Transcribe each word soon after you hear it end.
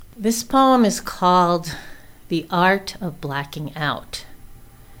This poem is called The Art of Blacking Out,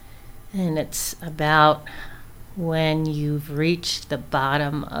 and it's about when you've reached the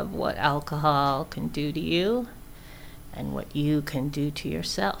bottom of what alcohol can do to you and what you can do to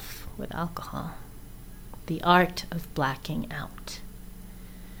yourself with alcohol. The art of blacking out.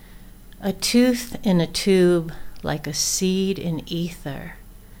 A tooth in a tube, like a seed in ether,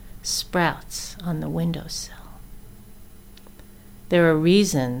 sprouts on the windowsill. There are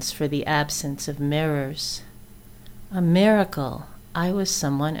reasons for the absence of mirrors. A miracle, I was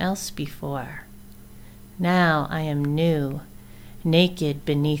someone else before. Now I am new, naked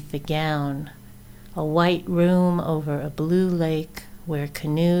beneath the gown, a white room over a blue lake where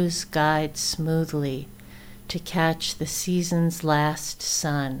canoes guide smoothly to catch the season's last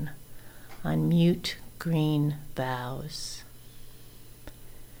sun on mute green boughs.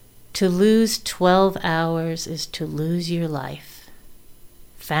 To lose 12 hours is to lose your life.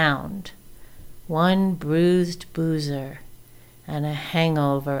 Found, one bruised boozer and a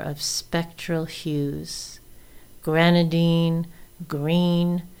hangover of spectral hues, grenadine,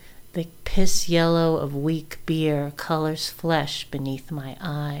 green, the piss yellow of weak beer colors flesh beneath my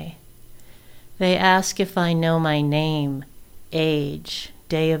eye. They ask if I know my name, age,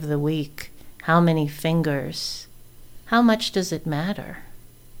 day of the week, how many fingers. How much does it matter?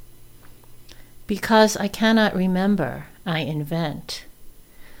 Because I cannot remember, I invent.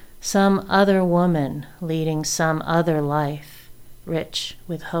 Some other woman leading some other life, rich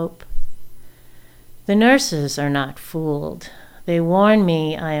with hope. The nurses are not fooled. They warn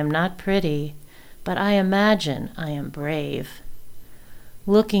me I am not pretty, but I imagine I am brave.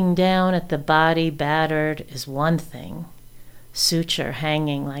 Looking down at the body battered is one thing, suture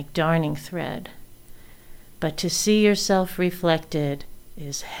hanging like darning thread. But to see yourself reflected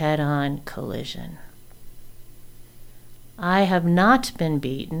is head-on collision. I have not been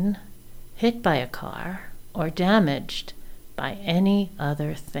beaten, hit by a car, or damaged by any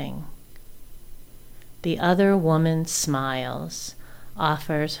other thing. The other woman smiles,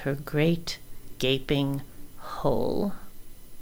 offers her great gaping hole.